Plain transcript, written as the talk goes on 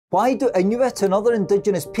Why do Inuit and other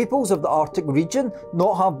indigenous peoples of the Arctic region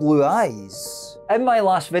not have blue eyes? In my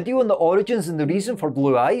last video on the origins and the reason for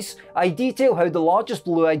blue eyes, I detail how the largest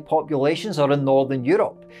blue-eyed populations are in Northern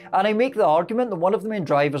Europe, and I make the argument that one of the main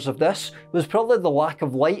drivers of this was probably the lack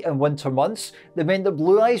of light in winter months that meant that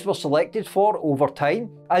blue eyes were selected for over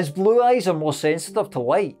time, as blue eyes are more sensitive to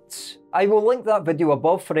light. I will link that video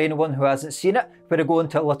above for anyone who hasn't seen it, where I go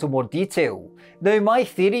into a little more detail. Now, my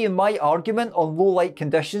theory and my argument on low light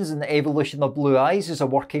conditions and the evolution of blue eyes is a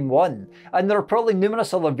working one, and there are probably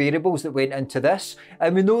numerous other variables that went into this,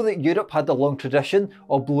 and we know that Europe had a long tradition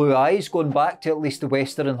of blue eyes going back to at least the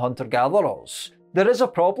Western hunter-gatherers. There is a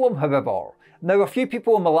problem, however. Now, a few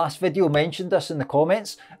people in my last video mentioned this in the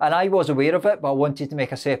comments, and I was aware of it, but I wanted to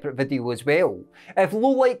make a separate video as well. If low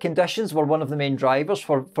light conditions were one of the main drivers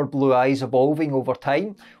for blue eyes evolving over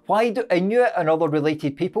time, why do Inuit and other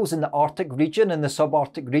related peoples in the Arctic region and the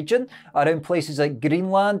subarctic region, around places like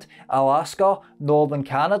Greenland, Alaska, northern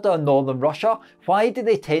Canada and northern Russia, why do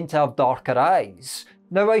they tend to have darker eyes?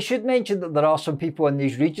 Now, I should mention that there are some people in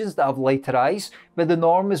these regions that have lighter eyes, but the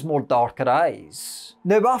norm is more darker eyes.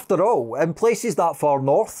 Now, after all, in places that far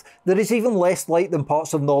north, there is even less light than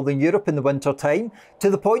parts of northern Europe in the winter time, to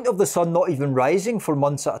the point of the sun not even rising for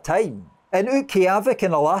months at a time. In Utqiagvik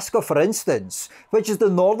in Alaska, for instance, which is the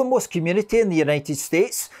northernmost community in the United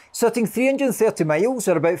States, sitting 330 miles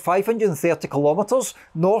or about 530 kilometres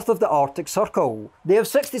north of the Arctic Circle, they have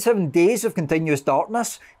 67 days of continuous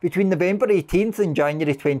darkness between November 18th and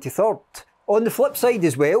January 23rd. On the flip side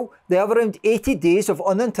as well, they have around 80 days of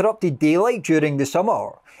uninterrupted daylight during the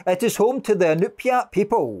summer. It is home to the Inuit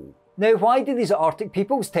people. Now, why do these Arctic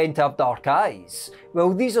peoples tend to have dark eyes?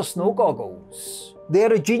 Well, these are snow goggles. They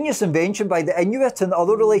are a genius invention by the Inuit and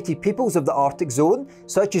other related peoples of the Arctic zone,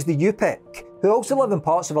 such as the Yupik, who also live in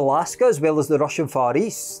parts of Alaska as well as the Russian Far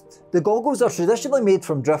East. The goggles are traditionally made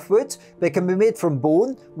from driftwood, but can be made from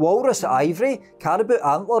bone, walrus ivory, caribou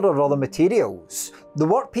antler or other materials. The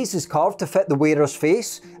workpiece is carved to fit the wearer's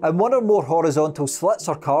face, and one or more horizontal slits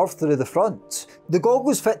are carved through the front. The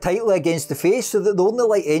goggles fit tightly against the face so that the only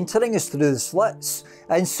light entering is through the slits,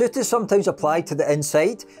 and soot is sometimes applied to the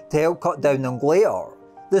inside to help cut down on glare.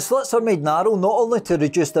 The slits are made narrow not only to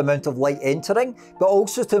reduce the amount of light entering, but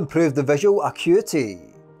also to improve the visual acuity.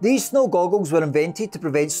 These snow goggles were invented to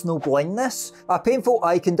prevent snow blindness, a painful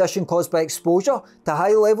eye condition caused by exposure to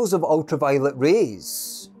high levels of ultraviolet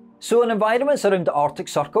rays. So in environments around the Arctic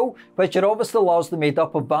Circle, which are obviously largely made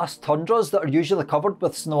up of vast tundras that are usually covered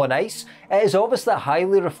with snow and ice, it is obviously a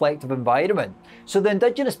highly reflective environment. So the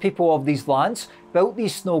indigenous people of these lands built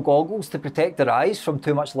these snow goggles to protect their eyes from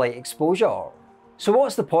too much light exposure. So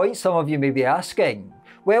what's the point, some of you may be asking?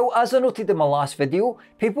 Well, as I noted in my last video,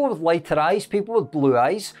 people with lighter eyes, people with blue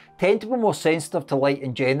eyes, tend to be more sensitive to light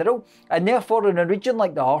in general, and therefore in a region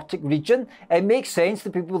like the Arctic region, it makes sense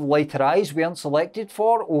that people with lighter eyes weren't selected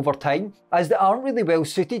for over time, as they aren't really well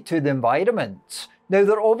suited to the environment. Now,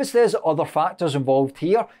 there obviously is other factors involved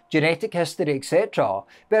here, genetic history, etc.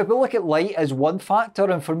 But if we look at light as one factor,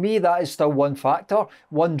 and for me that is still one factor,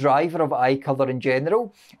 one driver of eye colour in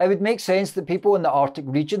general, it would make sense that people in the Arctic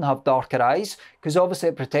region have darker eyes, because obviously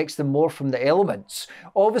it protects them more from the elements.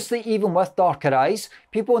 Obviously, even with darker eyes,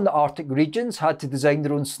 people in the Arctic regions had to design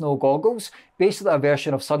their own snow goggles, basically a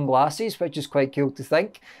version of sunglasses, which is quite cool to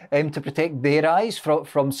think, to protect their eyes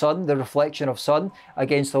from sun, the reflection of sun,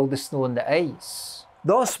 against all the snow and the ice.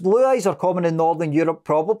 Thus, blue eyes are common in Northern Europe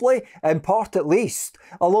probably, in part at least,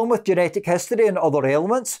 along with genetic history and other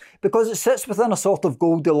elements, because it sits within a sort of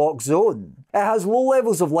Goldilocks zone. It has low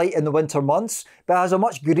levels of light in the winter months, but has a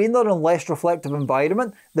much greener and less reflective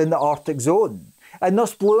environment than the Arctic zone, and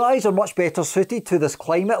thus blue eyes are much better suited to this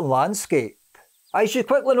climate and landscape. I should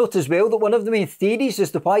quickly note as well that one of the main theories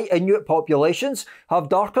as to why Inuit populations have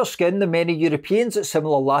darker skin than many Europeans at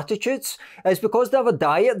similar latitudes is because they have a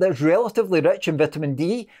diet that is relatively rich in vitamin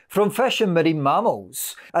D from fish and marine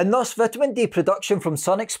mammals, and thus vitamin D production from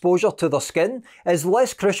sun exposure to their skin is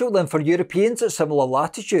less crucial than for Europeans at similar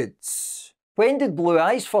latitudes. When did blue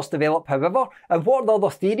eyes first develop, however, and what are the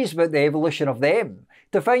other theories about the evolution of them?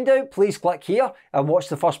 To find out, please click here and watch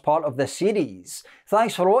the first part of this series.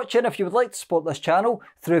 Thanks for watching. If you would like to support this channel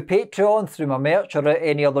through Patreon, through my merch or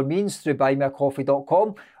any other means through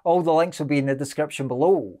buymeacoffee.com, all the links will be in the description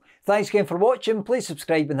below. Thanks again for watching, please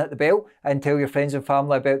subscribe and hit the bell and tell your friends and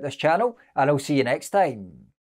family about this channel, and I'll see you next time.